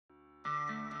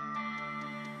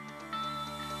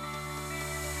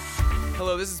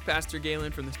Hello, this is Pastor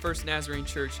Galen from the First Nazarene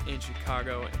Church in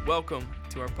Chicago, and welcome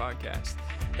to our podcast.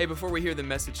 Hey, before we hear the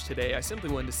message today, I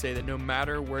simply wanted to say that no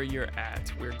matter where you're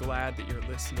at, we're glad that you're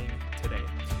listening today.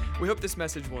 We hope this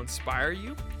message will inspire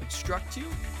you, instruct you,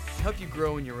 and help you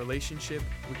grow in your relationship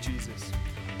with Jesus.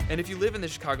 And if you live in the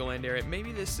Chicagoland area,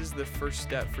 maybe this is the first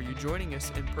step for you joining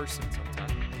us in person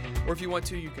sometime. Or if you want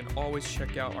to, you can always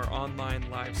check out our online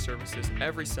live services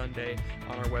every Sunday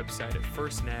on our website at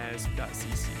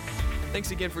firstnaz.cc.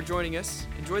 Thanks again for joining us.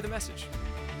 Enjoy the message.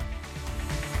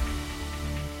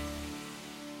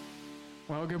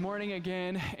 Well, good morning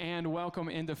again, and welcome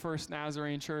into First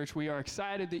Nazarene Church. We are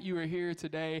excited that you are here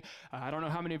today. I don't know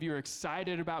how many of you are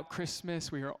excited about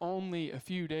Christmas. We are only a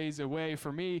few days away.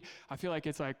 For me, I feel like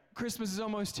it's like Christmas is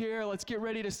almost here. Let's get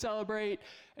ready to celebrate.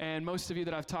 And most of you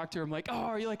that I've talked to, I'm like,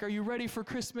 are you ready for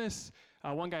Christmas?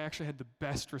 One guy actually had the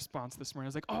best response this morning. I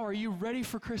was like, are you ready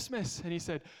for Christmas? And he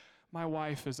said, my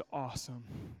wife is awesome.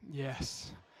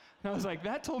 Yes. And I was like,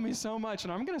 that told me so much,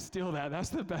 and I'm going to steal that. That's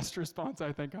the best response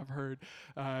I think I've heard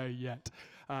yet.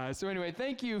 So anyway,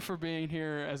 thank you for being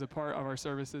here as a part of our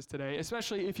services today,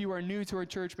 especially if you are new to our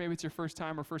church. Maybe it's your first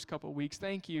time or first couple of weeks.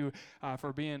 Thank you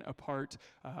for being a part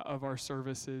of our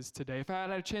services today. If I had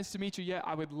a chance to meet you yet,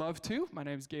 I would love to. My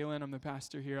name is Galen. I'm the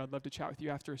pastor here. I'd love to chat with you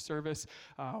after a service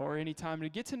or any time to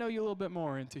get to know you a little bit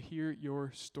more and to hear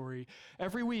your story.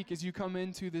 Every week as you come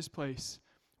into this place,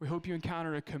 we hope you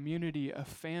encounter a community, a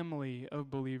family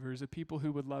of believers, of people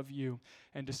who would love you.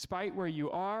 And despite where you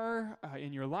are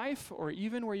in your life, or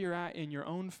even where you're at in your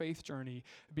own faith journey,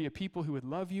 be a people who would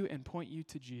love you and point you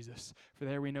to Jesus. For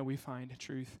there we know we find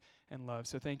truth and love.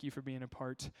 So thank you for being a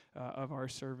part of our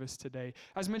service today.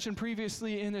 As mentioned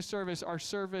previously in this service, our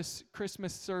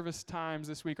Christmas service times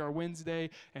this week are Wednesday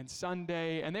and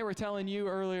Sunday. And they were telling you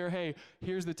earlier, hey,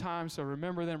 here's the time, so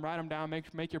remember them, write them down,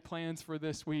 make your plans for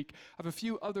this week. I have a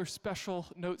few other special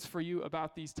notes for you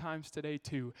about these times today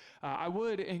too. I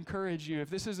would encourage you, if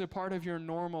this is a part of your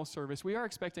normal service, we are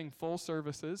expecting full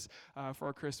services for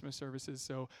our Christmas services,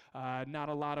 so not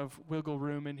a lot of wiggle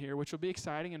room in here, which will be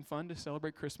exciting and fun to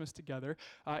celebrate Christmas together.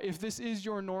 If this is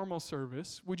your normal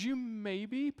service, would you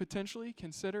maybe potentially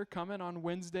consider coming on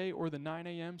Wednesday or the 9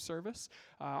 a.m. service?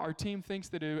 Our team thinks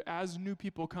that as new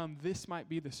people come, this might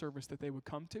be the service that they would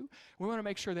come to. We want to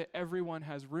make sure that everyone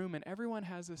has room and everyone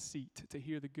has a seat to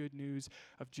hear the good news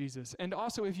of Jesus. And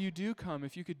also, if you do come,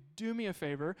 if you could do me a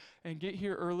favor and get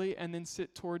here early and then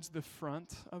sit towards the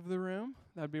front of the room,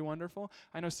 that'd be wonderful.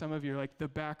 I know some of you are like, the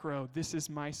back row, this is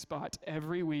my spot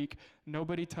every week.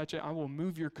 Nobody touch it. I will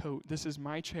move your coat. This is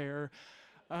my chair.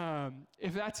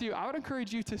 If that's you, I would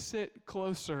encourage you to sit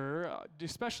closer,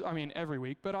 especially, every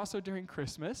week, but also during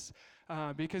Christmas,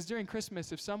 because during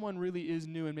Christmas, if someone really is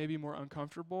new and maybe more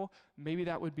uncomfortable, maybe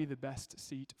that would be the best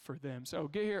seat for them. So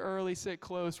get here early, sit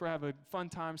close. We're having a fun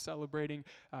time celebrating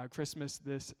Christmas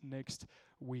this next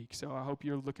week. So I hope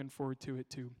you're looking forward to it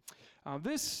too.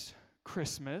 This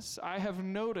Christmas, I have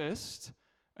noticed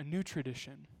a new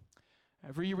tradition.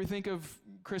 Every year we think of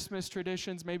Christmas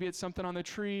traditions. Maybe it's something on the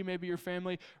tree. Maybe your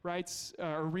family writes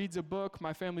or reads a book.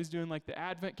 My family's doing like the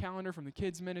Advent calendar from the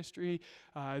kids ministry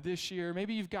this year.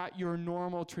 Maybe you've got your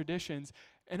normal traditions.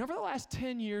 And over the last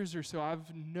 10 years or so,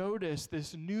 I've noticed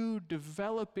this new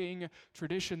developing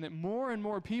tradition that more and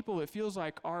more people, it feels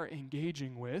like, are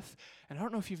engaging with. And I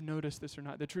don't know if you've noticed this or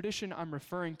not. The tradition I'm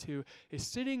referring to is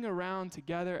sitting around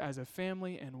together as a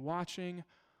family and watching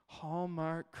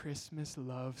Hallmark Christmas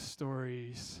love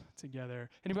stories together.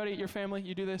 Anybody at your family,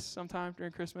 you do this sometime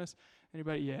during Christmas?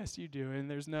 Anybody? Yes, you do.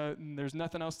 And there's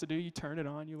nothing else to do. You turn it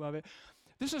on. You love it.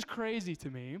 This is crazy to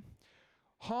me.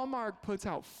 Hallmark puts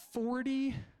out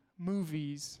 40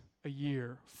 movies a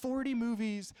year. 40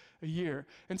 movies a year.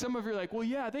 And some of you are like, well,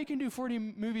 yeah, they can do 40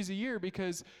 movies a year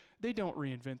because they don't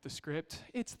reinvent the script.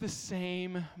 It's the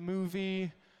same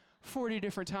movie 40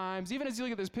 different times. Even as you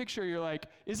look at this picture, you're like,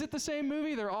 is it the same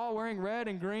movie? They're all wearing red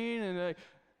and green, and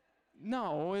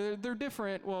no, they're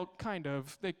different. Well, kind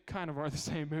of. They kind of are the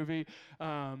same movie.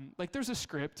 There's a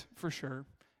script for sure.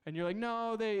 And you're like,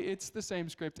 no, it's the same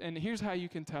script. And here's how you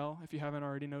can tell, if you haven't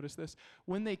already noticed this.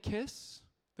 When they kiss,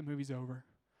 the movie's over.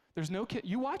 There's no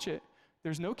you watch it.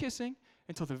 There's no kissing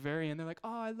until the very end. They're like,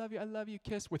 oh, I love you,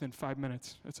 kiss. Within 5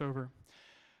 minutes, it's over.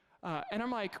 And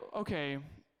I'm like, okay,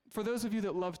 for those of you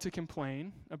that love to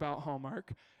complain about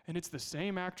Hallmark, and it's the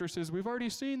same actresses, we've already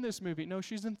seen this movie. No,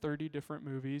 she's in 30 different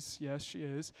movies. Yes, she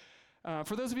is.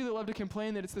 For those of you that love to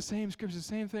complain that it's the same script, the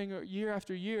same thing year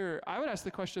after year, I would ask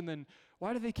the question then,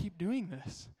 why do they keep doing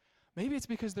this? Maybe it's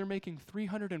because they're making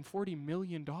 $340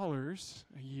 million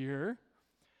a year.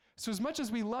 So as much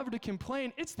as we love to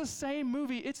complain, it's the same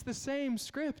movie, it's the same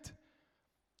script.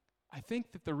 I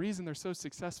think that the reason they're so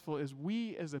successful is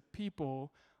we as a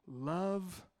people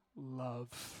love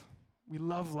love. We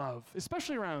love love,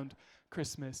 especially around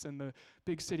Christmas, and the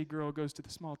big city girl goes to the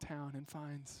small town and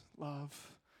finds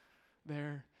love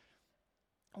there.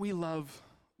 We love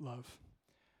love.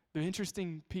 The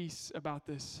interesting piece about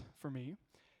this for me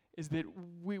is that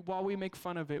while we make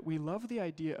fun of it, we love the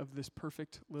idea of this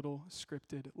perfect little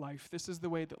scripted life. This is the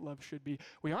way that love should be.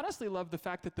 We honestly love the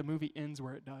fact that the movie ends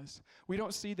where it does. We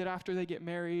don't see that after they get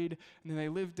married and then they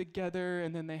live together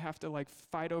and then they have to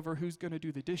fight over who's going to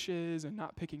do the dishes and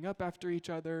not picking up after each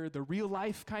other, the real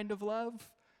life kind of love.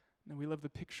 No, we love the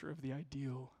picture of the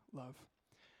ideal love.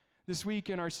 This week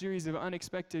in our series of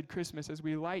Unexpected Christmas, as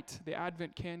we light the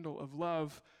Advent candle of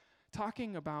love,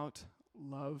 talking about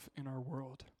love in our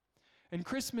world. And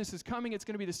Christmas is coming. It's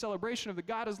going to be the celebration of that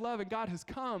God is love and God has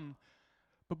come.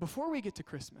 But before we get to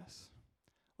Christmas,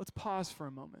 let's pause for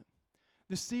a moment.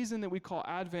 The season that we call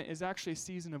Advent is actually a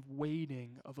season of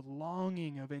waiting, of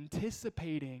longing, of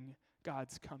anticipating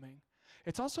God's coming.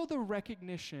 It's also the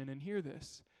recognition, and hear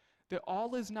this, that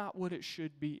all is not what it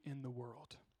should be in the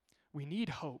world. We need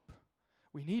hope.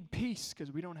 We need peace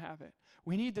because we don't have it.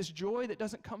 We need this joy that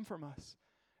doesn't come from us.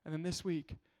 And then this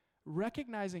week,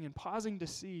 recognizing and pausing to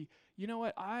see, you know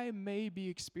what, I may be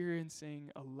experiencing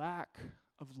a lack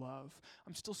of love.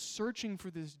 I'm still searching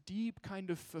for this deep kind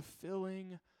of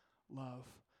fulfilling love.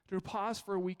 To pause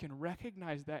for a week and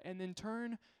recognize that, and then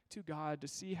turn to God to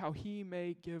see how He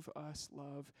may give us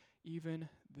love even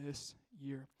this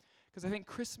year. Because I think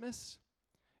Christmas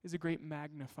is a great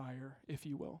magnifier, if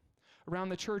you will. Around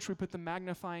the church, we put the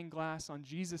magnifying glass on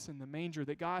Jesus in the manger,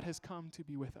 that God has come to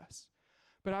be with us.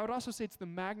 But I would also say it's the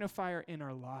magnifier in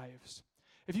our lives.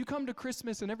 If you come to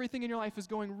Christmas and everything in your life is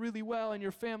going really well and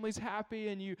your family's happy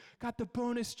and you got the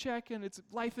bonus check and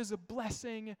life is a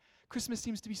blessing, Christmas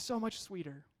seems to be so much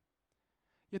sweeter.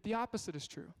 Yet the opposite is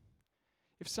true.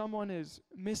 If someone is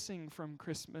missing from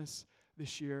Christmas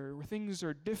this year, where things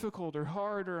are difficult or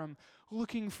hard, or I'm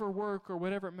looking for work or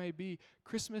whatever it may be,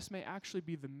 Christmas may actually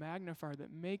be the magnifier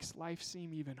that makes life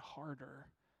seem even harder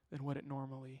than what it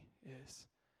normally is.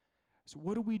 So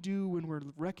what do we do when we're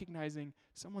recognizing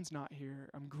someone's not here,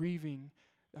 I'm grieving,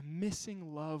 I'm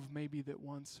missing love maybe that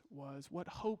once was? What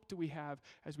hope do we have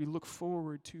as we look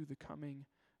forward to the coming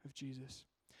of Jesus?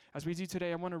 As we do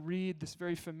today, I want to read this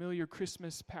very familiar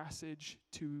Christmas passage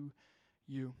to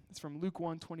you. It's from Luke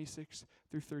 1:26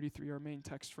 through 33, our main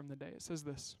text from the day. It says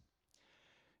this: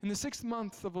 In the 6th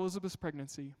month of Elizabeth's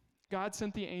pregnancy, God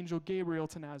sent the angel Gabriel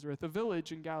to Nazareth, a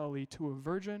village in Galilee, to a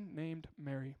virgin named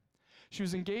Mary. She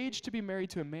was engaged to be married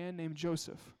to a man named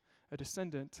Joseph, a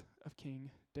descendant of King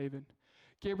David.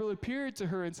 Gabriel appeared to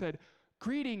her and said,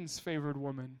 "Greetings, favored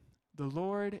woman. The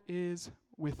Lord is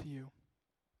with you."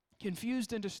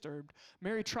 Confused and disturbed,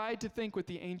 Mary tried to think what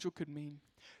the angel could mean.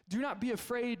 "Do not be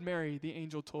afraid, Mary," the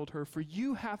angel told her, "for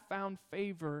you have found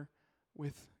favor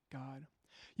with God.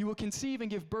 You will conceive and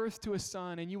give birth to a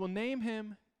son, and you will name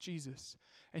him Jesus.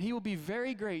 And he will be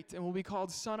very great and will be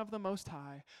called Son of the Most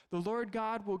High. The Lord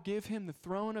God will give him the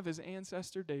throne of his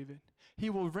ancestor David. He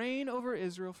will reign over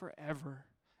Israel forever,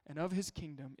 and of his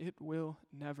kingdom it will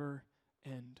never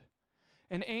end."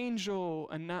 An angel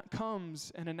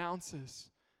comes and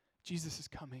announces, Jesus is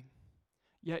coming,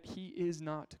 yet he is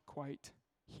not quite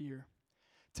here.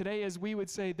 Today, as we would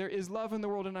say, there is love in the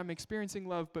world and I'm experiencing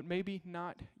love, but maybe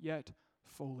not yet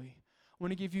fully. I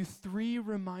want to give you 3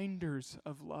 reminders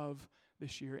of love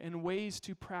this year and ways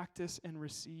to practice and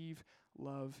receive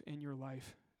love in your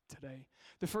life today.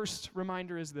 The first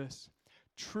reminder is this: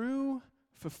 true,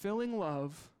 fulfilling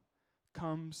love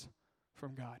comes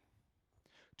from God.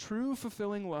 True,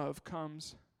 fulfilling love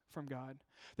comes from God.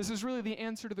 This is really the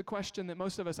answer to the question that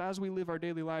most of us, as we live our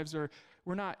daily lives,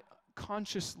 we're not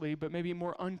consciously, but maybe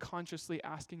more unconsciously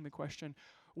asking the question,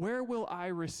 where will I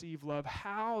receive love?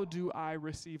 How do I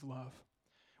receive love?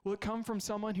 Will it come from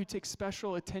someone who takes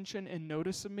special attention and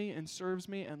notice of me and serves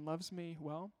me and loves me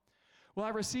well? Will I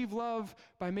receive love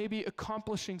by maybe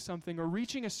accomplishing something or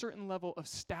reaching a certain level of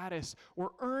status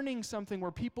or earning something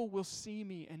where people will see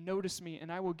me and notice me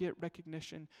and I will get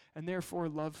recognition and therefore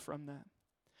love from that?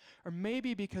 Or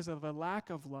maybe because of a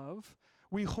lack of love,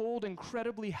 we hold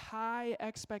incredibly high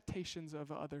expectations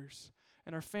of others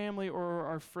and our family or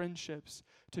our friendships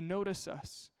to notice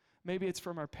us. Maybe it's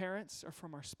from our parents or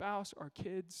from our spouse, our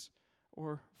kids,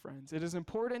 or friends. It is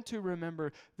important to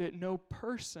remember that no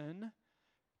person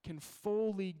can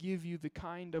fully give you the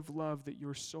kind of love that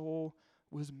your soul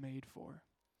was made for.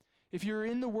 If you're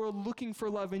in the world looking for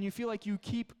love and you feel like you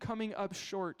keep coming up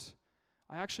short,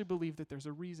 I actually believe that there's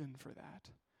a reason for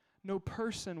that. No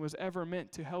person was ever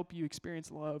meant to help you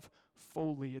experience love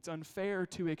fully. It's unfair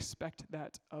to expect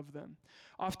that of them.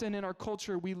 Often in our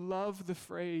culture, we love the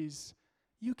phrase,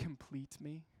 "You complete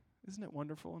me." Isn't it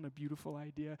wonderful and a beautiful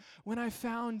idea? When I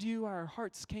found you, our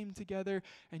hearts came together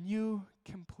and you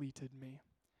completed me.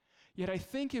 Yet I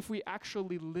think if we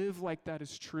actually live like that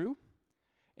is true,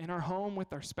 in our home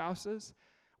with our spouses,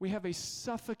 we have a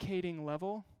suffocating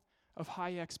level of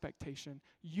high expectation.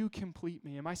 You complete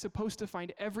me. Am I supposed to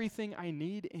find everything I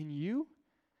need in you?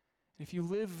 And if you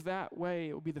live that way,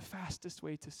 it will be the fastest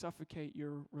way to suffocate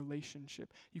your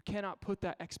relationship. You cannot put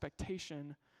that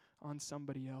expectation on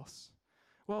somebody else.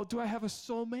 Well, do I have a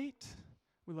soulmate?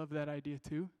 We love that idea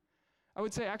too. I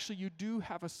would say actually you do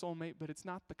have a soulmate, but it's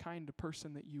not the kind of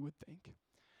person that you would think.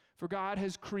 For God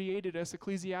has created us,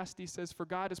 Ecclesiastes says, for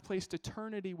God has placed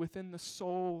eternity within the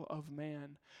soul of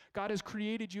man. God has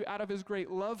created you out of his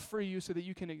great love for you so that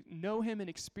you can know him and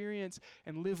experience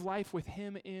and live life with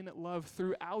him in love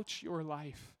throughout your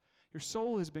life. Your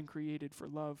soul has been created for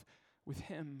love with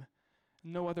him.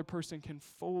 No other person can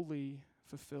fully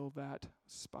fulfill that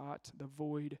spot, the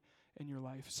void in your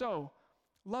life. So,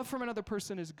 love from another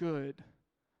person is good,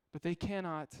 but they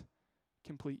cannot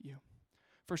complete you.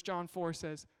 1 John 4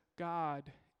 says,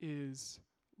 God is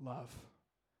love.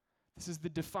 This is the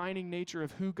defining nature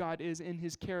of who God is in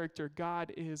his character.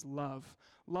 God is love.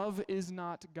 Love is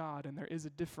not God, and there is a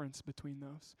difference between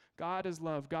those. God is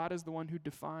love. God is the one who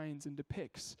defines and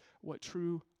depicts what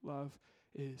true love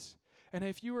is. And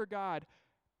if you were God,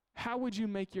 how would you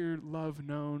make your love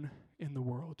known in the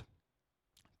world?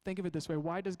 Think of it this way.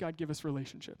 Why does God give us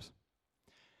relationships?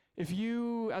 If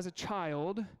you, as a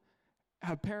child,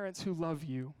 have parents who love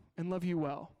you and love you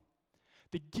well,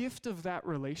 the gift of that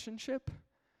relationship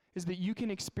is that you can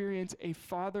experience a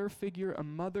father figure, a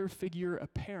mother figure, a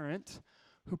parent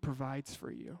who provides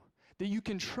for you. That you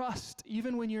can trust,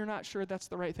 even when you're not sure that's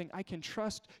the right thing. I can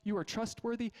trust, you are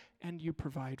trustworthy, and you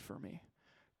provide for me.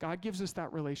 God gives us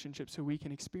that relationship so we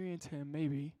can experience him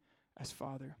maybe as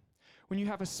Father. When you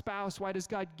have a spouse, why does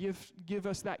God give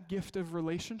us that gift of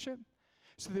relationship?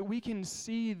 So that we can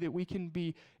see that we can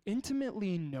be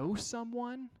intimately know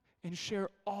someone and share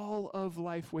all of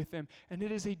life with them. And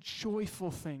it is a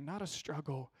joyful thing, not a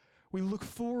struggle. We look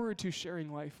forward to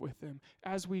sharing life with them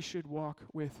as we should walk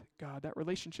with God. That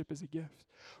relationship is a gift.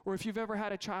 Or if you've ever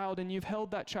had a child and you've held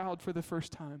that child for the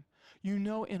first time, you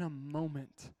know in a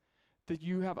moment that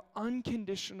you have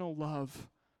unconditional love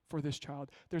for this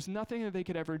child. There's nothing that they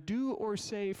could ever do or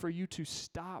say for you to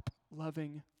stop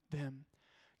loving them.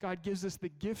 God gives us the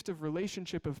gift of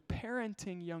relationship, of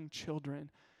parenting young children,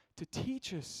 to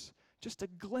teach us just a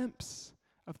glimpse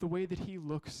of the way that he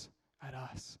looks at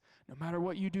us. No matter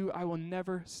what you do, I will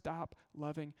never stop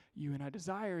loving you, and I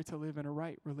desire to live in a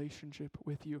right relationship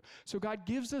with you. So God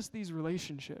gives us these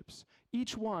relationships,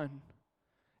 each one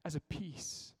as a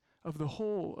piece of the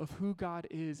whole of who God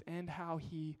is and how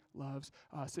he loves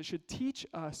us. It should teach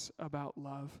us about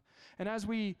love. And as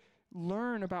we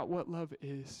learn about what love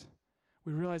is,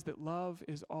 we realize that love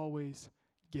is always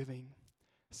giving,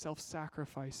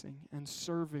 self-sacrificing, and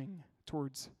serving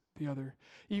towards the other.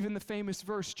 Even the famous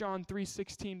verse, John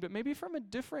 3:16, but maybe from a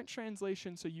different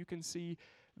translation so you can see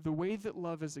the way that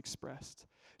love is expressed.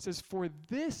 It says, for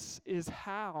this is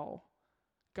how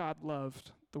God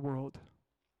loved the world.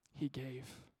 He gave.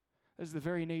 That is the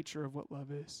very nature of what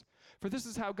love is. For this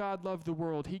is how God loved the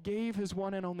world. He gave his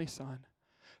one and only Son,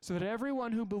 so that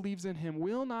everyone who believes in him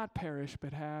will not perish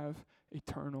but have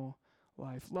eternal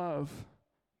life. Love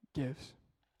gives.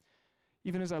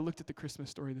 Even as I looked at the Christmas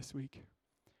story this week,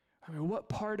 I mean, what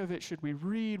part of it should we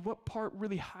read? What part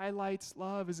really highlights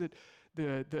love? Is it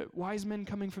the wise men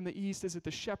coming from the east? Is it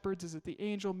the shepherds? Is it the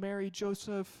angel, Mary,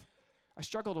 Joseph? I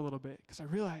struggled a little bit because I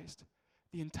realized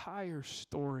the entire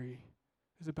story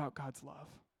is about God's love.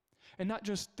 And not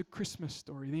just the Christmas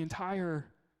story. The entire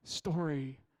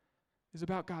story is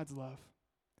about God's love.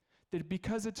 That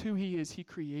because it's who he is, he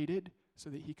created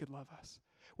so that he could love us.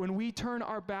 When we turn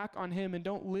our back on him and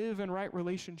don't live in right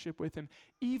relationship with him,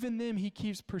 even then he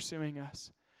keeps pursuing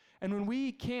us. And when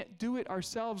we can't do it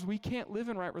ourselves, we can't live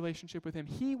in right relationship with him,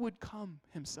 he would come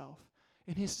himself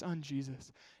in his Son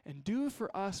Jesus and do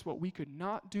for us what we could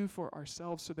not do for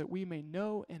ourselves so that we may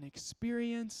know and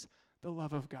experience the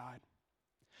love of God.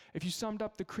 If you summed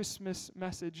up the Christmas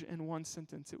message in one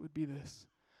sentence, it would be this: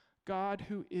 God,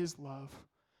 who is love,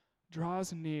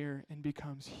 draws near and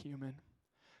becomes human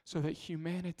so that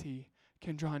humanity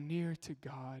can draw near to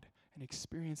God and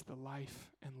experience the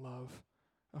life and love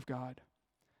of God.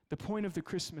 The point of the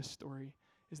Christmas story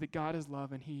is that God is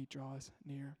love and he draws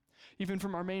near. Even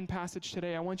from our main passage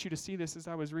today, I want you to see this as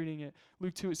I was reading it.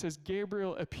 Luke 2, it says,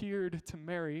 Gabriel appeared to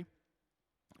Mary.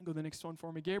 Go to the next one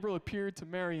for me. Gabriel appeared to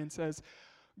Mary and says,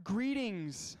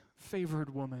 greetings,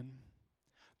 favored woman.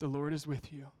 The Lord is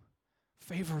with you.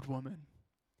 Favored woman.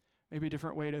 Maybe a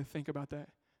different way to think about that.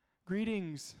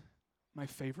 Greetings, my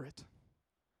favorite.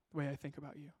 The way I think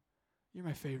about you. You're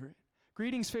my favorite.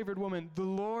 Greetings, favored woman. The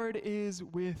Lord is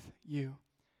with you.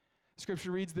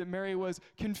 Scripture reads that Mary was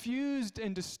confused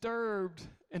and disturbed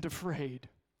and afraid,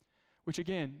 which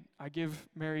again, I give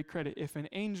Mary credit. If an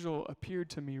angel appeared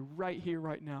to me right here,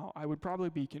 right now, I would probably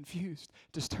be confused,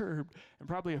 disturbed, and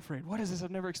probably afraid. What is this?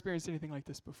 I've never experienced anything like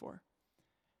this before.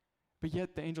 But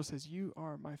yet the angel says, you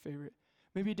are my favorite.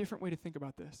 Maybe a different way to think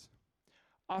about this.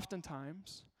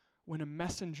 Oftentimes, when a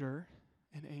messenger,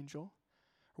 an angel,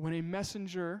 or when a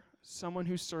messenger, someone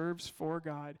who serves for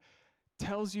God,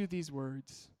 tells you these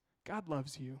words, God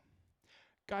loves you.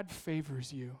 God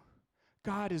favors you.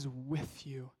 God is with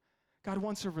you. God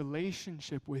wants a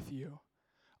relationship with you.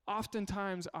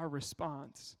 Oftentimes our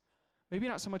response, maybe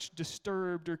not so much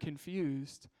disturbed or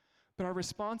confused, but our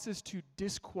response is to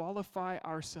disqualify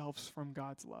ourselves from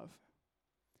God's love.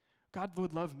 God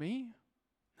would love me?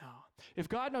 No. If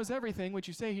God knows everything, which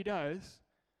you say he does,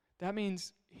 that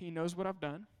means he knows what I've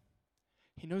done.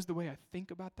 He knows the way I think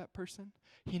about that person.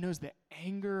 He knows the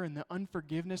anger and the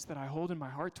unforgiveness that I hold in my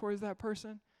heart towards that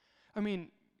person. I mean,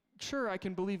 sure, I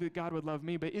can believe that God would love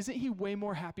me, but isn't he way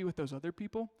more happy with those other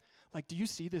people? Like, do you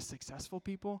see the successful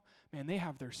people? Man, they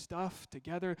have their stuff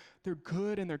together. They're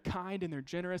good and they're kind and they're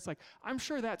generous. Like, I'm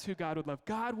sure that's who God would love.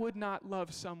 God would not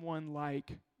love someone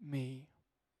like me.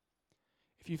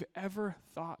 If you've ever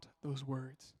thought those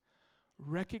words,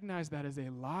 recognize that as a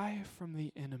lie from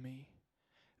the enemy.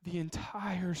 The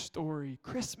entire story,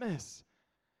 Christmas,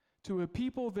 to a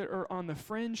people that are on the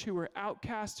fringe, who are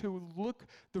outcasts,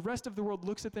 the rest of the world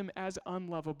looks at them as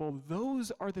unlovable.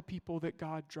 Those are the people that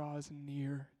God draws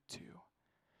near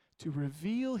to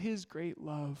reveal his great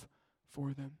love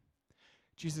for them.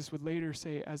 Jesus would later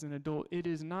say as an adult, it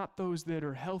is not those that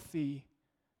are healthy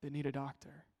that need a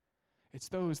doctor. It's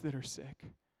those that are sick.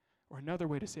 Or another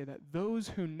way to say that, those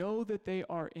who know that they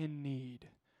are in need.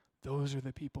 Those are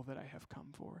the people that I have come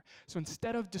for. So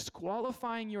instead of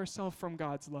disqualifying yourself from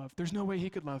God's love, there's no way he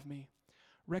could love me.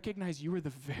 Recognize you are the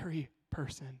very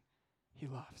person he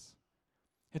loves.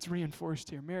 It's reinforced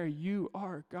here. Mary, you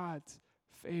are God's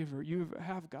favor. You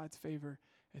have God's favor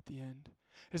at the end.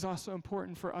 It's also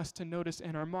important for us to notice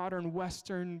in our modern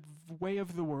Western way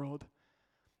of the world,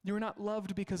 you are not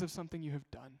loved because of something you have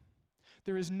done.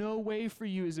 There is no way for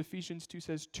you, as Ephesians 2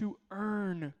 says, to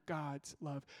earn God's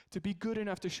love, to be good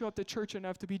enough, to show up to church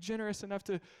enough, to be generous enough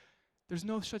to... There's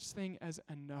no such thing as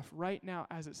enough. Right now,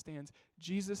 as it stands,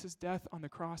 Jesus' death on the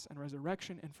cross and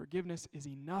resurrection and forgiveness is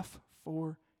enough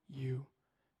for you,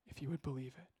 if you would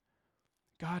believe it.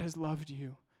 God has loved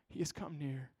you. He has come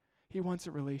near. He wants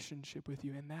a relationship with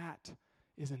you, and that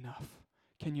is enough.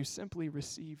 Can you simply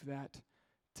receive that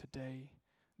today?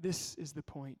 This is the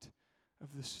point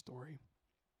of this story.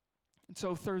 And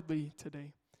so thirdly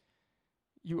today,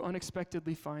 you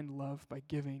unexpectedly find love by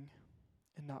giving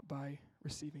and not by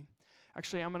receiving.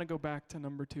 Actually, I'm going to go back to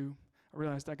number 2. I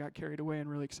realized I got carried away and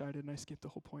really excited, and I skipped the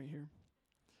whole point here.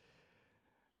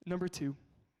 Number 2,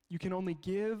 you can only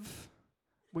give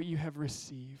what you have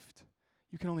received.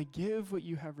 You can only give what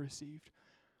you have received.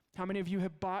 How many of you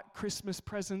have bought Christmas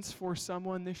presents for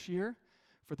someone this year?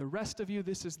 For the rest of you,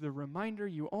 this is the reminder.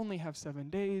 You only have 7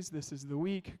 days. This is the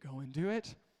week. Go and do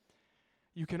it.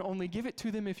 You can only give it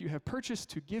to them if you have purchased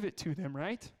to give it to them,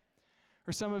 right?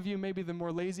 Or some of you, maybe the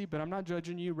more lazy, but I'm not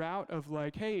judging you, route of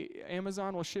like, hey,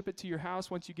 Amazon will ship it to your house.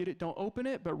 Once you get it, don't open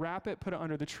it, but wrap it, put it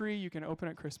under the tree. You can open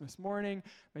it Christmas morning.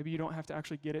 Maybe you don't have to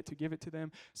actually get it to give it to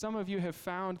them. Some of you have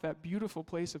found that beautiful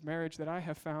place of marriage that I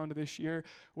have found this year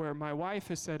where my wife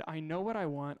has said, I know what I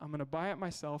want. I'm going to buy it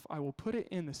myself. I will put it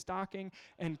in the stocking.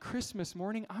 And Christmas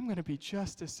morning, I'm going to be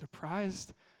just as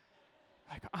surprised.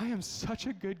 Like, I am such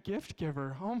a good gift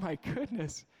giver. Oh my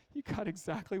goodness. You got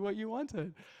exactly what you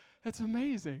wanted. That's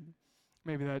amazing.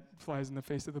 Maybe that flies in the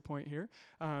face of the point here.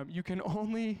 You can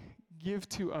only give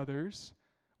to others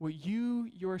what you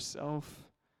yourself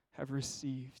have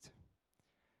received.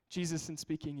 Jesus, in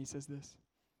speaking, he says this,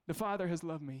 the Father has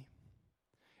loved me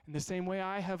in the same way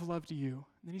I have loved you.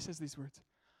 And then he says these words,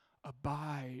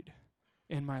 abide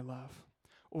in my love,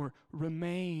 or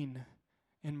remain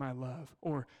in my love,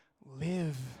 or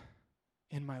live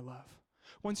in my love.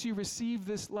 Once you receive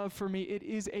this love for me, it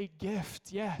is a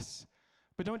gift, yes.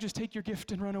 But don't just take your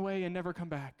gift and run away and never come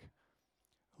back.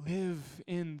 live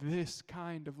in this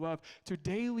kind of love, to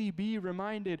daily be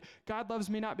reminded, God loves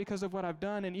me not because of what I've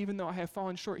done, and even though I have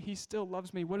fallen short, he still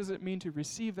loves me. What does it mean to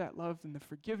receive that love and the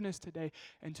forgiveness today,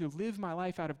 and to live my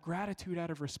life out of gratitude, out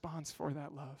of response for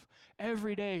that love?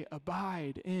 Every day,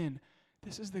 abide in,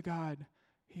 this is the God,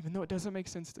 even though it doesn't make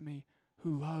sense to me,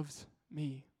 who loves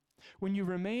me. When you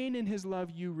remain in his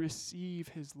love, you receive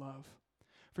his love.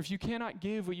 For if you cannot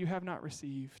give what you have not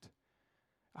received,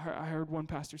 I heard one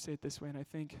pastor say it this way, and I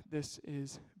think this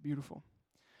is beautiful.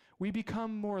 We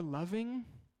become more loving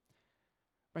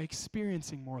by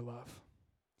experiencing more love.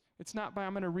 It's not by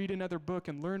I'm going to read another book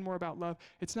and learn more about love.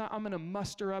 It's not I'm going to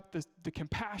muster up the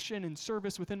compassion and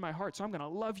service within my heart, so I'm going to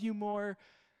love you more.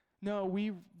 No,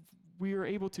 we are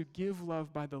able to give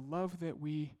love by the love that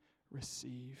we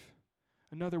receive.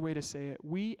 Another way to say it,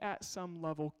 we at some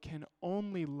level can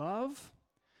only love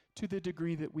to the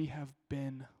degree that we have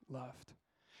been loved.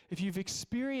 If you've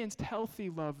experienced healthy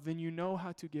love, then you know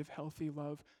how to give healthy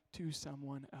love to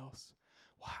someone else.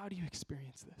 Well, how do you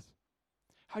experience this?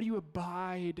 How do you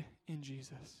abide in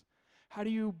Jesus? How do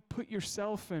you put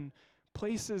yourself in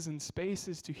places and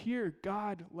spaces to hear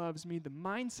God loves me? The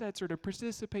mindsets are to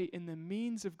participate in the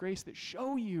means of grace that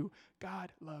show you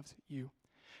God loves you.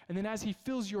 And then as he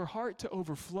fills your heart to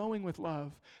overflowing with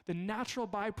love, the natural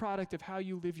byproduct of how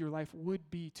you live your life would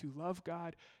be to love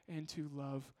God and to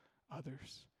love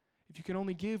others. If you can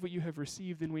only give what you have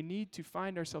received, then we need to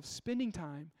find ourselves spending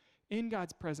time in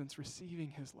God's presence, receiving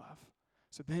his love.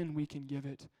 So then we can give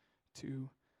it to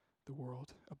the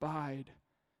world. Abide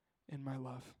in my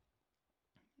love.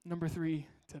 Number 3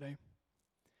 today.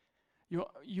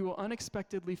 You will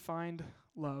unexpectedly find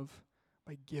love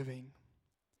by giving,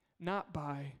 not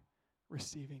by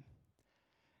receiving.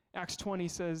 Acts 20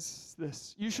 says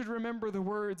this, you should remember the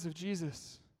words of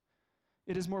Jesus.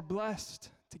 It is more blessed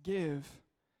to give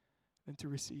than to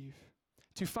receive.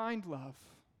 To find love,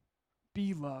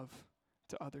 be love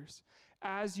to others.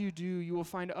 As you do, you will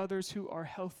find others who are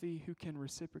healthy, who can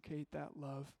reciprocate that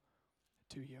love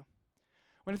to you.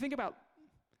 When I think about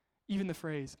even the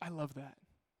phrase, I love that,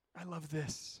 I love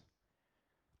this.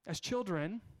 As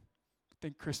children,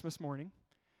 think Christmas morning,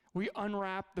 we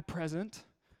unwrap the present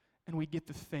and we get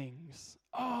the things.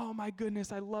 Oh my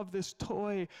goodness, I love this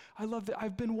toy. I love that.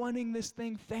 I've been wanting this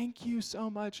thing. Thank you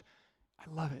so much.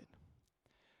 I love it.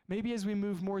 Maybe as we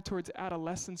move more towards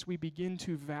adolescence, we begin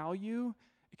to value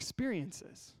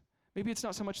experiences. Maybe it's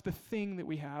not so much the thing that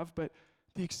we have, but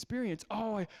the experience.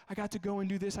 Oh, I got to go and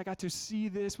do this. I got to see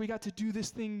this. We got to do this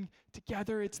thing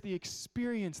together. It's the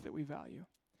experience that we value.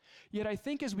 Yet I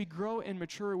think as we grow and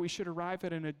mature, we should arrive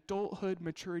at an adulthood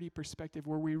maturity perspective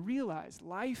where we realize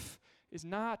life is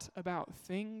not about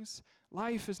things.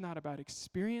 Life is not about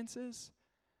experiences.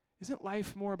 Isn't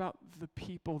life more about the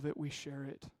people that we share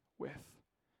it with?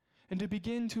 And to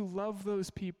begin to love those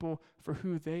people for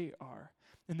who they are.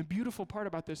 And the beautiful part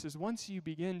about this is once you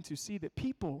begin to see that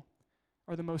people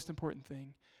are the most important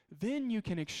thing, then you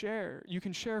can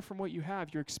share from what you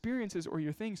have, your experiences or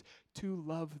your things, to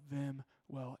love them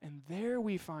well. And there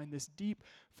we find this deep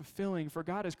fulfilling, for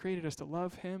God has created us to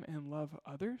love him and love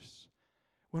others.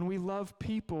 When we love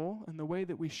people in the way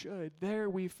that we should, there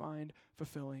we find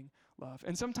fulfilling love.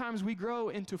 And sometimes we grow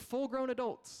into full-grown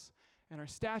adults in our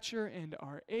stature and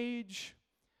our age,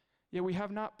 yet we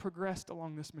have not progressed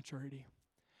along this maturity.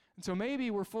 And so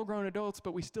maybe we're full-grown adults,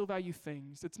 but we still value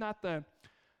things. It's not the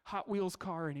Hot Wheels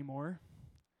car anymore.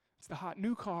 It's the hot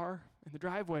new car in the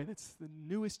driveway that's the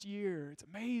newest year. It's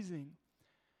amazing.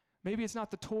 Maybe it's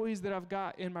not the toys that I've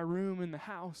got in my room in the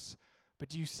house, but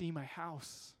do you see my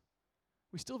house?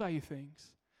 We still value things.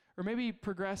 Or maybe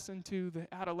progress into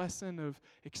the adolescent of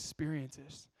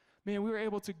experiences. Man, we were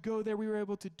able to go there. We were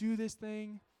able to do this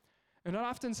thing. And I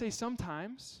often say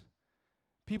sometimes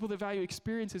people that value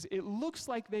experiences, it looks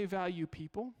like they value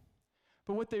people,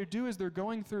 but what they do is they're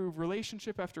going through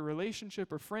relationship after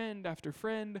relationship or friend after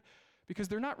friend because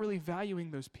they're not really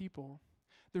valuing those people.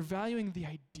 They're valuing the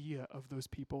idea of those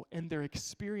people and their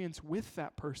experience with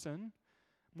that person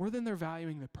more than they're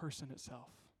valuing the person itself.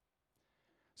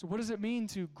 So what does it mean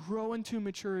to grow into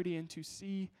maturity and to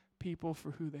see people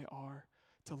for who they are?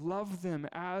 To love them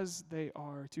as they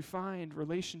are, to find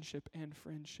relationship and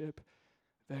friendship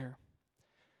there.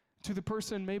 To the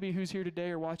person maybe who's here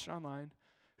today or watching online,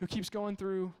 who keeps going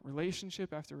through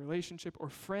relationship after relationship or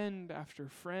friend after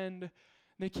friend, and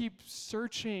they keep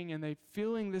searching and they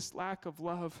feeling this lack of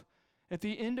love. At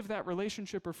the end of that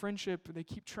relationship or friendship, they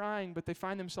keep trying, but they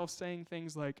find themselves saying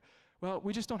things like, well,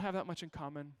 we just don't have that much in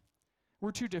common.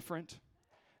 We're too different.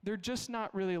 They're just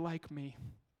not really like me.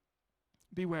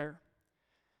 Beware.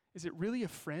 Is it really a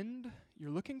friend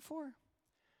you're looking for?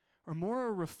 Or more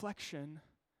a reflection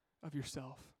of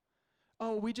yourself.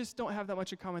 Oh, we just don't have that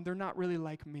much in common. They're not really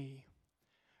like me.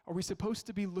 Are we supposed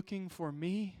to be looking for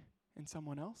me in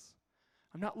someone else?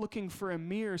 I'm not looking for a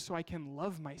mirror so I can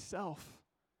love myself.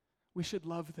 We should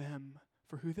love them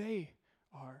for who they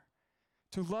are.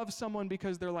 To love someone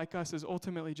because they're like us is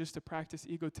ultimately just to practice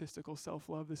egotistical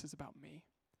self-love. This is about me.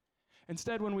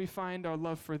 Instead, when we find our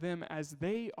love for them as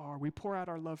they are, we pour out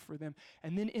our love for them.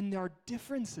 And then in our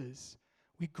differences,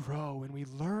 we grow and we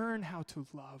learn how to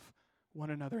love one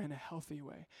another in a healthy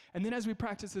way. And then as we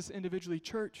practice this individually,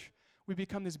 church, we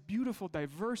become this beautiful,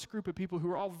 diverse group of people who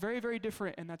are all very, very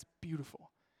different, and that's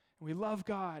beautiful. And we love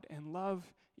God and love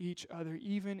each other,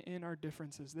 even in our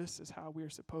differences. This is how we are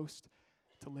supposed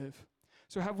to live.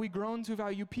 So have we grown to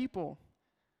value people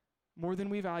more than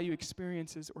we value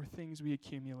experiences or things we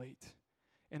accumulate?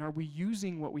 And are we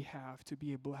using what we have to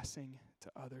be a blessing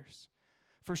to others?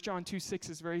 1 John 2:6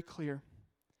 is very clear.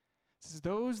 It says,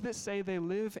 those that say they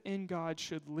live in God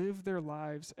should live their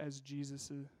lives as Jesus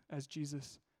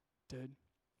did.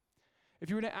 If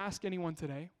you were to ask anyone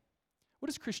today, what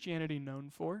is Christianity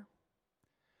known for?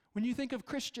 When you think of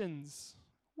Christians,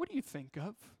 what do you think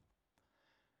of?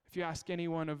 If you ask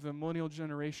anyone of the millennial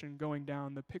generation going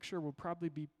down, the picture will probably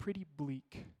be pretty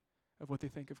bleak of what they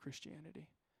think of Christianity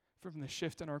from the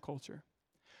shift in our culture.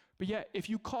 But yet, if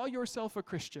you call yourself a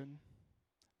Christian,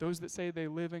 those that say they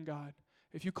live in God,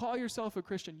 if you call yourself a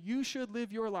Christian, you should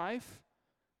live your life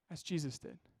as Jesus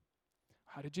did.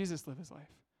 How did Jesus live his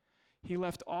life? He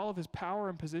left all of his power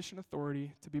and position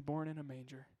authority to be born in a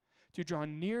manger, to draw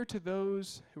near to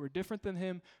those who were different than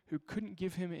him, who couldn't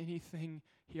give him anything.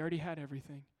 He already had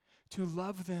everything. To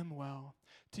love them well,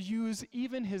 to use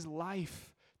even his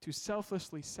life to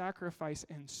selflessly sacrifice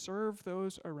and serve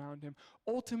those around him.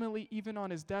 Ultimately, even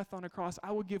on his death on a cross,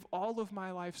 I will give all of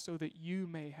my life so that you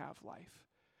may have life.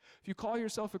 If you call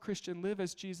yourself a Christian, live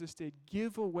as Jesus did.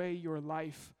 Give away your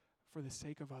life for the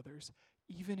sake of others,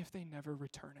 even if they never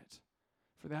return it.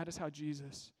 For that is how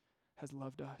Jesus has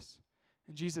loved us.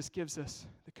 And Jesus gives us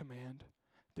the command.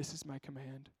 This is my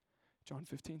command. John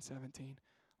 15:17.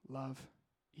 Love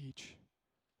each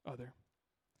other.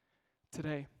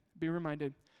 Today, be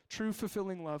reminded, true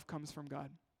fulfilling love comes from God.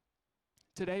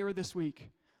 Today or this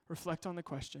week, reflect on the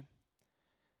question,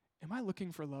 am I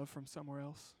looking for love from somewhere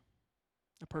else?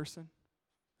 A person,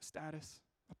 a status,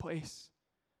 a place?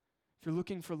 If you're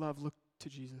looking for love, look to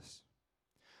Jesus.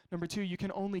 Number 2, you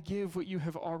can only give what you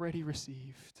have already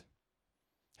received.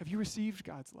 Have you received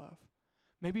God's love?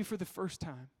 Maybe for the first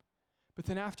time. But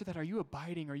then after that, are you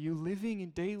abiding? Are you living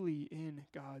daily in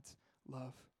God's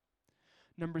love?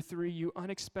 Number 3, you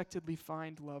unexpectedly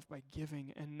find love by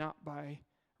giving and not by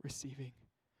receiving.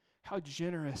 How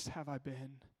generous have I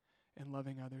been in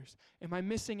loving others? Am I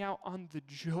missing out on the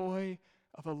joy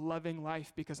of a loving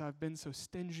life because I've been so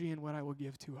stingy in what I will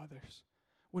give to others?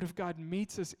 What if God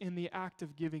meets us in the act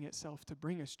of giving itself to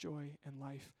bring us joy and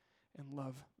life and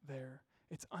love there?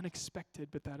 It's unexpected,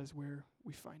 but that is where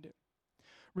we find it.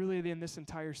 Really, in this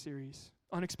entire series,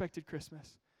 Unexpected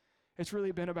Christmas, it's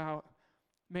really been about,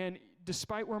 man,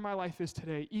 despite where my life is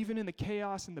today, even in the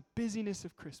chaos and the busyness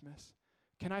of Christmas,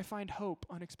 can I find hope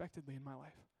unexpectedly in my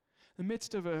life? In the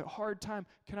midst of a hard time,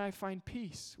 can I find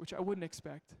peace, which I wouldn't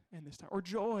expect in this time, or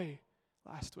joy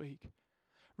last week?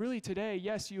 Really today,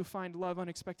 yes, you find love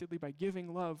unexpectedly by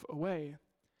giving love away,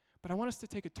 but I want us to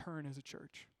take a turn as a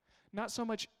church. Not so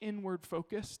much inward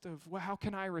focused of, well, how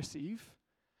can I receive?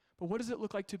 But what does it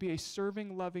look like to be a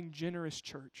serving, loving, generous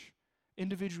church,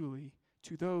 individually,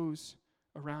 to those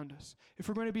around us? If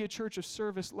we're going to be a church of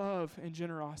service, love, and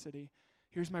generosity,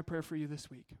 here's my prayer for you this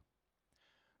week.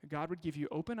 God would give you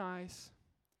open eyes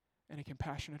and a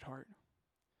compassionate heart.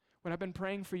 What I've been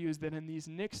praying for you is that in these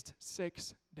next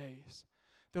 6 days,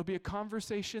 there'll be a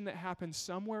conversation that happens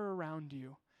somewhere around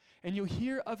you, and you'll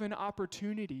hear of an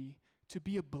opportunity to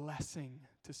be a blessing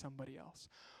to somebody else.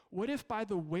 What if by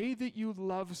the way that you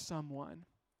love someone,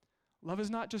 love is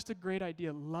not just a great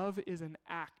idea, love is an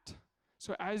act.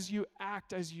 So as you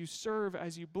act, as you serve,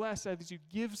 as you bless, as you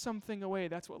give something away,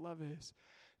 that's what love is,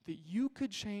 that you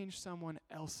could change someone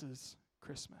else's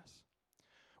Christmas.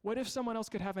 What if someone else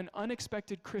could have an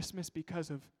unexpected Christmas because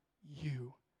of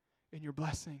you and your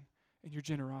blessing and your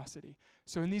generosity?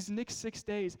 So in these next 6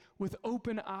 days, with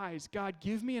open eyes, God,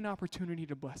 give me an opportunity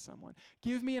to bless someone.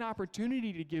 Give me an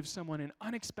opportunity to give someone an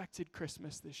unexpected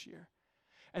Christmas this year.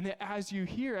 And that as you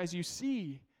hear, as you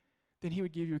see, then he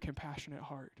would give you a compassionate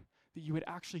heart, that you would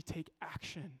actually take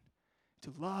action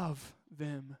to love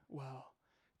them well,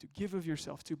 to give of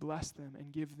yourself, to bless them,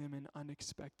 and give them an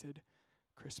unexpected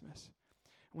Christmas.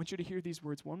 I want you to hear these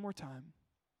words one more time,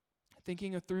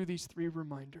 thinking through these 3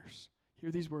 reminders.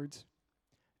 Hear these words.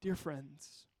 Dear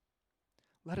friends,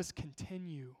 let us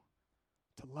continue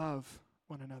to love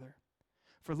one another.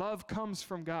 For love comes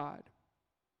from God.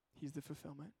 He's the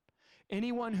fulfillment.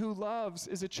 Anyone who loves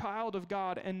is a child of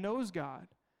God and knows God.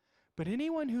 But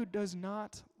anyone who does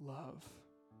not love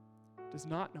does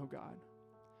not know God,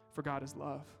 for God is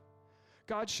love.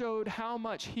 God showed how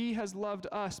much he has loved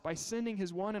us by sending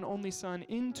his one and only Son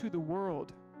into the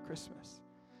world, Christmas,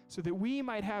 so that we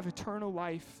might have eternal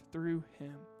life through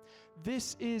him.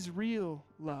 This is real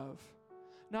love.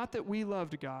 Not that we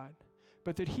loved God,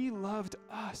 but that he loved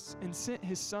us and sent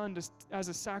his Son as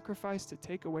a sacrifice to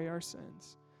take away our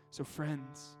sins. So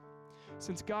friends,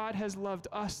 since God has loved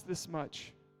us this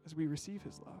much as we receive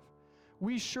his love,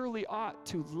 we surely ought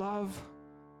to love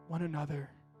one another,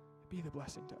 be the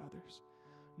blessing to others.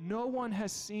 No one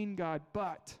has seen God,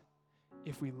 but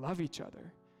if we love each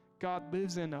other, God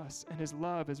lives in us and his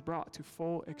love is brought to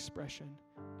full expression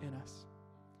in us.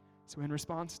 So in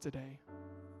response today,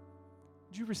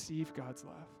 would you receive God's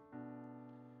love?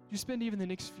 Would you spend even the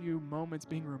next few moments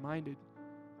being reminded,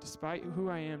 despite who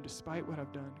I am, despite what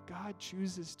I've done, God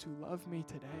chooses to love me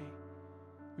today.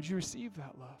 Would you receive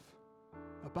that love?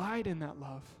 Abide in that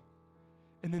love.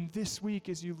 And then this week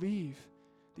as you leave,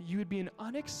 that you would be an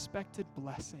unexpected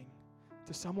blessing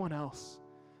to someone else.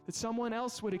 That someone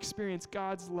else would experience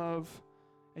God's love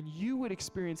and you would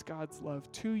experience God's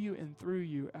love to you and through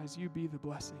you as you be the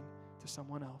blessing to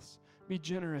someone else. Be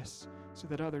generous so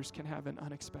that others can have an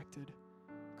unexpected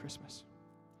Christmas.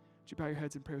 Would you bow your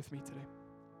heads and pray with me today?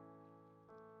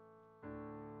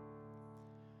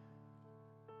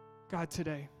 God,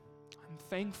 today, I'm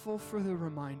thankful for the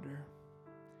reminder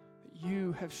that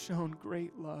you have shown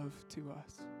great love to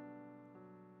us.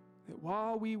 That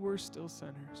while we were still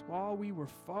sinners, while we were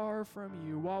far from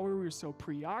you, while we were so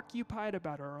preoccupied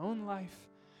about our own life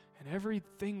and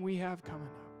everything we have coming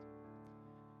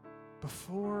up,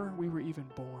 before we were even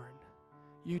born,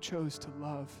 you chose to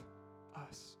love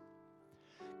us.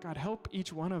 God, help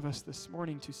each one of us this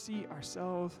morning to see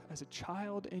ourselves as a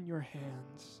child in your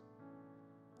hands,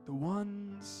 the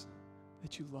ones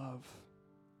that you love.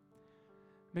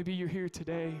 Maybe you're here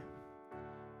today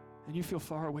and you feel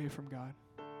far away from God.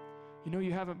 You know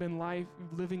you haven't been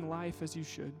living life as you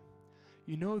should.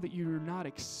 You know that you're not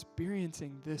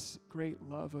experiencing this great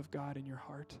love of God in your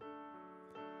heart.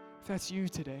 If that's you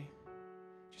today,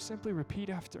 just simply repeat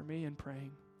after me in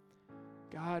praying.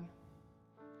 God,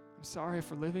 I'm sorry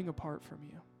for living apart from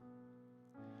you.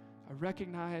 I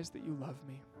recognize that you love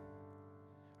me.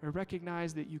 I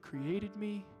recognize that you created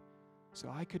me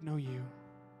so I could know you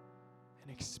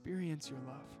and experience your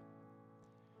love.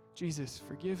 Jesus,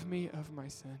 forgive me of my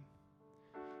sin.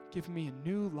 Give me a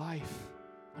new life,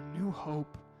 a new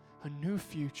hope, a new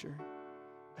future,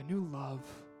 a new love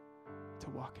to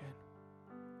walk in.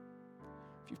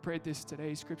 If you've prayed this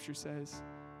today, Scripture says,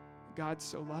 God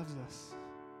so loves us.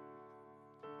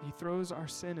 He throws our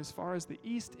sin as far as the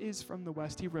east is from the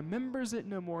west. He remembers it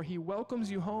no more. He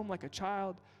welcomes you home like a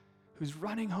child who's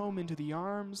running home into the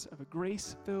arms of a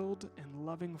grace-filled and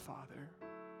loving Father.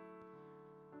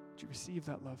 Would you receive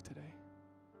that love today?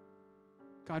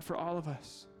 God, for all of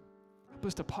us, help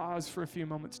us to pause for a few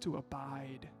moments to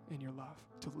abide in your love,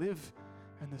 to live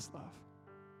in this love.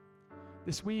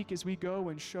 This week, as we go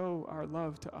and show our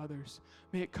love to others,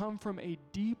 may it come from a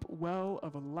deep well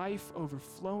of a life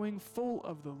overflowing, full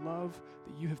of the love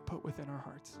that you have put within our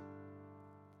hearts.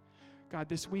 God,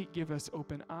 this week, give us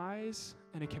open eyes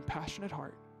and a compassionate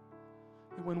heart.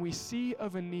 And when we see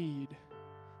of a need,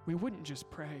 we wouldn't just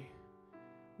pray.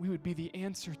 We would be the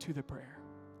answer to the prayer.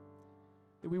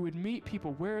 That we would meet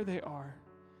people where they are,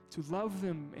 to love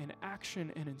them in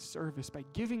action and in service by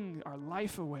giving our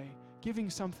life away, giving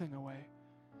something away,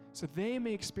 so they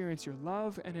may experience your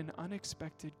love and an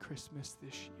unexpected Christmas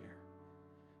this year.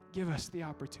 Give us the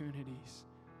opportunities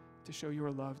to show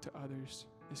your love to others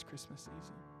this Christmas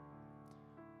season.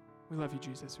 We love you,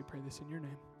 Jesus. We pray this in your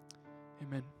name.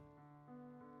 Amen.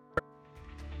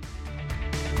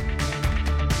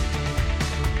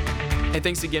 Hey,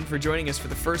 thanks again for joining us for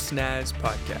the First Naz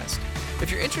podcast. If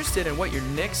you're interested in what your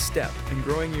next step in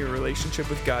growing your relationship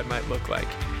with God might look like,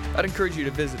 I'd encourage you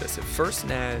to visit us at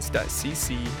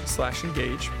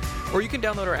firstnaz.cc/engage, or you can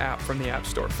download our app from the App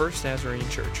Store, First Nazarene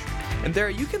Church. And there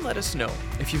you can let us know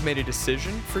if you've made a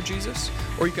decision for Jesus,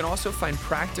 or you can also find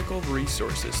practical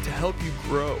resources to help you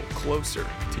grow closer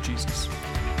to Jesus.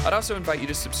 I'd also invite you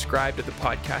to subscribe to the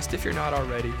podcast if you're not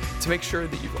already, to make sure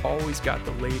that you've always got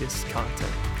the latest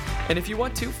content. And if you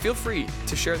want to, feel free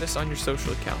to share this on your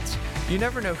social accounts. You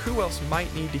never know who else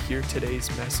might need to hear today's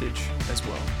message as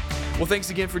well. Well, thanks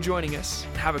again for joining us.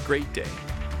 Have a great day.